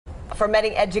For many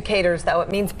educators, though, it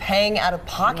means paying out of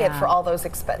pocket for all those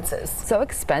expenses. So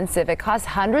expensive. It costs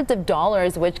hundreds of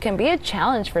dollars, which can be a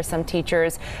challenge for some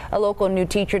teachers. A local new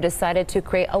teacher decided to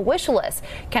create a wish list.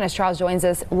 Candace Charles joins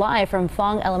us live from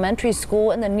Fong Elementary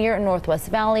School in the near Northwest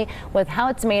Valley with how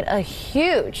it's made a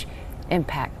huge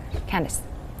impact. Candace.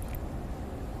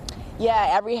 Yeah,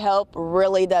 every help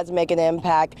really does make an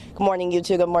impact. Good morning,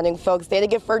 YouTube. Good morning, folks. Dana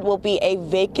Gifford will be a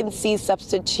vacancy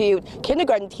substitute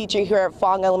kindergarten teacher here at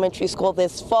Fong Elementary School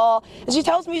this fall. And she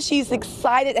tells me she's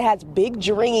excited and has big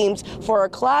dreams for her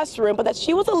classroom, but that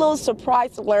she was a little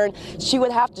surprised to learn she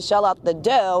would have to shell out the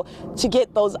dough to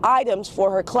get those items for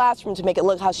her classroom to make it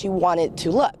look how she wanted to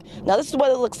look. Now, this is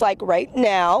what it looks like right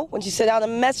now. When she sent out a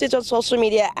message on social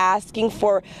media asking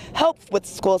for help with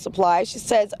school supplies, she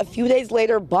says a few days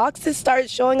later, boxes started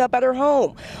showing up at her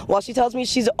home. While she tells me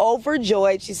she's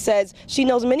overjoyed, she says she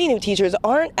knows many new teachers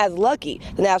aren't as lucky.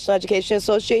 The National Education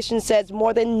Association says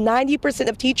more than 90%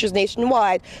 of teachers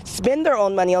nationwide spend their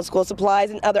own money on school supplies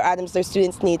and other items their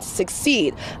students need to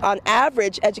succeed. On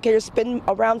average, educators spend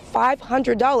around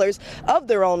 $500 of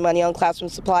their own money on classroom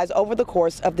supplies over the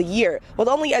course of the year, with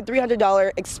only a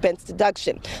 $300 expense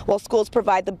deduction. While schools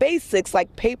provide the basics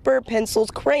like paper,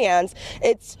 pencils, crayons,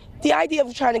 it's the idea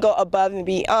of trying to go above and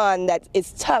beyond that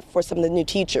is tough for some of the new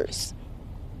teachers.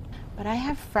 But I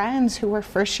have friends who were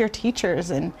first-year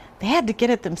teachers and they had to get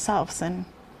it themselves, and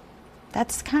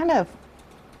that's kind of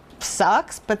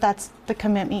sucks, but that's the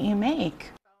commitment you make.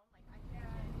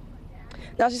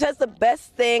 Now, she says the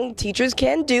best thing teachers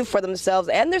can do for themselves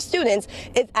and their students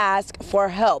is ask for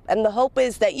help. And the hope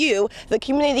is that you, the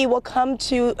community, will come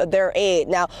to their aid.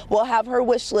 Now, we'll have her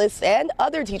wish list and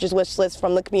other teachers' wish lists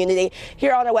from the community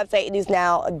here on our website,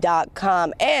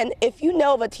 8newsnow.com. And if you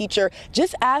know of a teacher,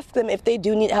 just ask them if they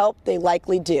do need help. They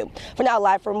likely do. For now,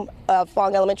 live from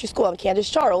Fong Elementary School, I'm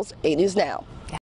Candace Charles, 8 News Now.